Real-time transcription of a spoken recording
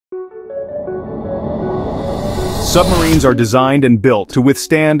Submarines are designed and built to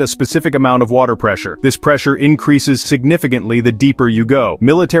withstand a specific amount of water pressure. This pressure increases significantly the deeper you go.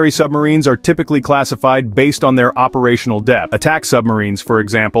 Military submarines are typically classified based on their operational depth. Attack submarines, for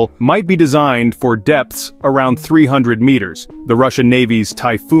example, might be designed for depths around 300 meters. The Russian Navy's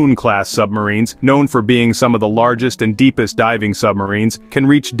Typhoon-class submarines, known for being some of the largest and deepest diving submarines, can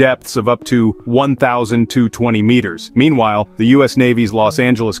reach depths of up to 1,220 meters. Meanwhile, the U.S. Navy's Los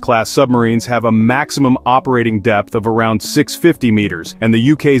Angeles-class submarines have a maximum operating depth of around 650 meters, and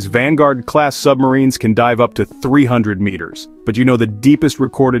the UK's Vanguard-class submarines can dive up to 300 meters. But you know, the deepest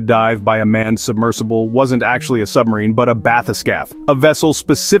recorded dive by a manned submersible wasn't actually a submarine but a bathyscaphe, a vessel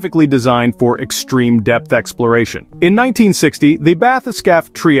specifically designed for extreme depth exploration. In 1960, the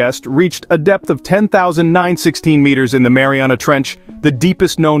bathyscaphe Trieste reached a depth of 10,916 meters in the Mariana Trench, the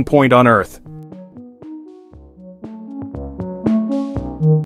deepest known point on Earth.